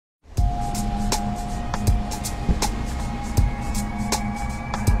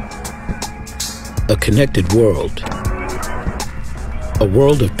A connected world. A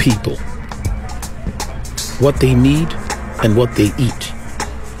world of people. What they need and what they eat.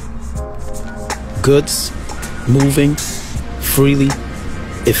 Goods moving freely,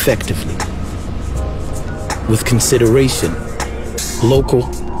 effectively. With consideration, local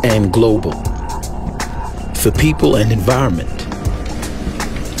and global. For people and environment.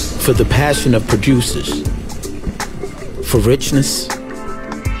 For the passion of producers. For richness.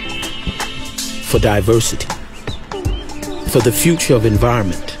 For diversity. For the future of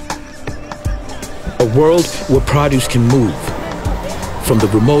environment. A world where produce can move from the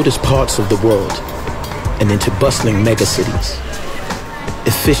remotest parts of the world and into bustling megacities,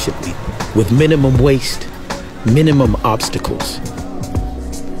 efficiently, with minimum waste, minimum obstacles,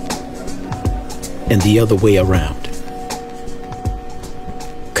 and the other way around.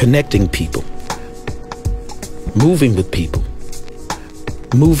 Connecting people, moving with people,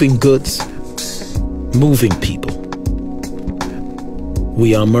 moving goods, moving people.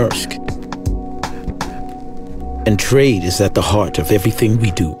 We are Maersk, and trade is at the heart of everything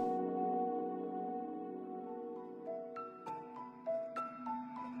we do.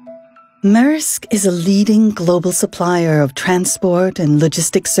 Maersk is a leading global supplier of transport and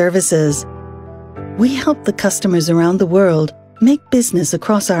logistics services. We help the customers around the world make business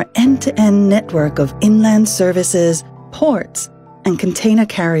across our end-to-end network of inland services, ports, and container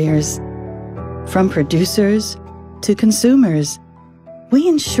carriers. From producers to consumers, we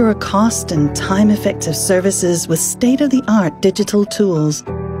ensure cost and time-effective services with state-of-the-art digital tools,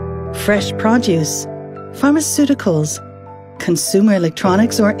 fresh produce, pharmaceuticals, consumer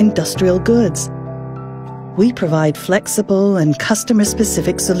electronics, or industrial goods. We provide flexible and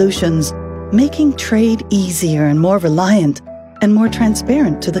customer-specific solutions, making trade easier and more reliant and more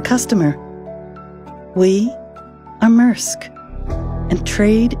transparent to the customer. We are Maersk, and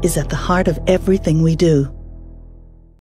trade is at the heart of everything we do.